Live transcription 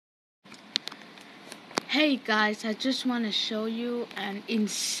Hey guys, I just want to show you an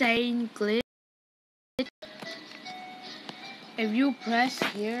insane glitch. If you press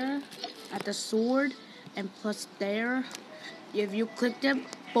here at the sword and plus there, if you click them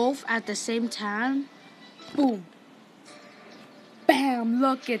both at the same time, boom, bam,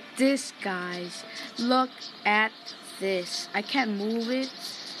 look at this guys. Look at this. I can't move it,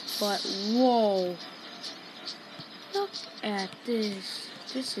 but whoa. Look at this.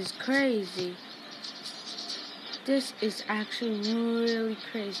 This is crazy. This is actually really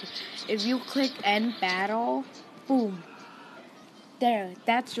crazy. If you click end battle, boom. There,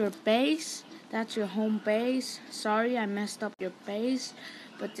 that's your base. That's your home base. Sorry I messed up your base,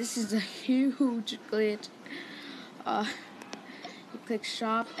 but this is a huge glitch. You click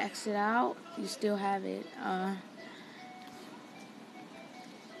shop, exit out, you still have it.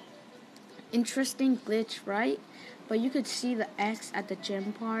 Interesting glitch, right? But you could see the X at the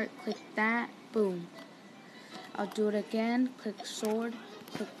gym part. Click that, boom. I'll do it again. Click sword,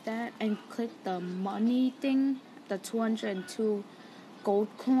 click that, and click the money thing, the 202 gold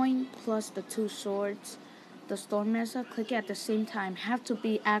coin plus the 2 swords. The storm mesa, click it at the same time. Have to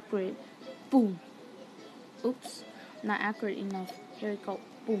be accurate. Boom. Oops, not accurate enough. Here we go.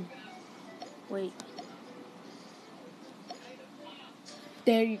 Boom. Wait.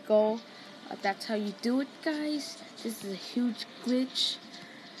 There you go. That's how you do it, guys. This is a huge glitch.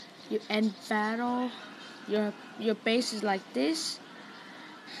 You end battle. Your base is like this.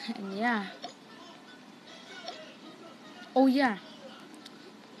 And yeah. Oh yeah.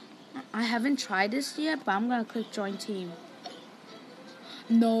 I haven't tried this yet, but I'm gonna click join team.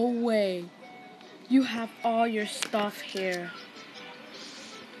 No way. You have all your stuff here.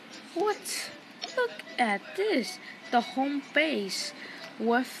 What? Look at this. The home base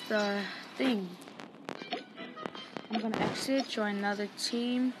with the thing. I'm gonna exit, join another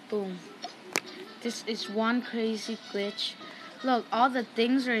team. Boom. This is one crazy glitch. Look, all the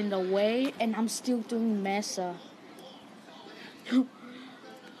things are in the way and I'm still doing mesa.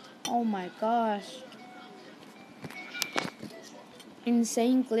 Oh my gosh.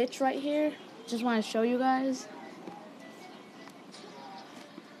 Insane glitch right here. Just want to show you guys.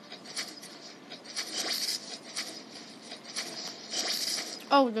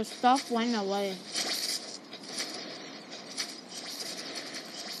 Oh, the stuff went away.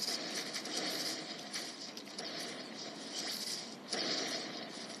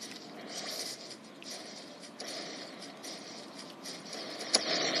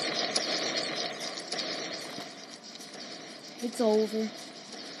 It's over.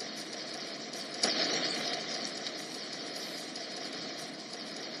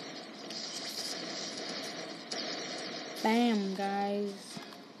 Bam, guys.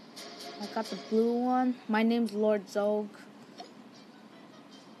 I got the blue one. My name's Lord Zog.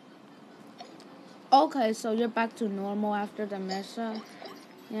 Okay, so you're back to normal after the mesa.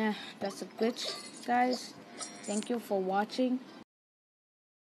 Yeah, that's a glitch, guys. Thank you for watching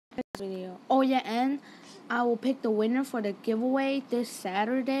this video. Oh yeah, and I will pick the winner for the giveaway this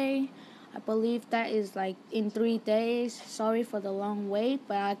Saturday. I believe that is like in 3 days. Sorry for the long wait,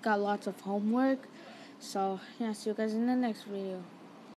 but I got lots of homework. So yeah, see you guys in the next video.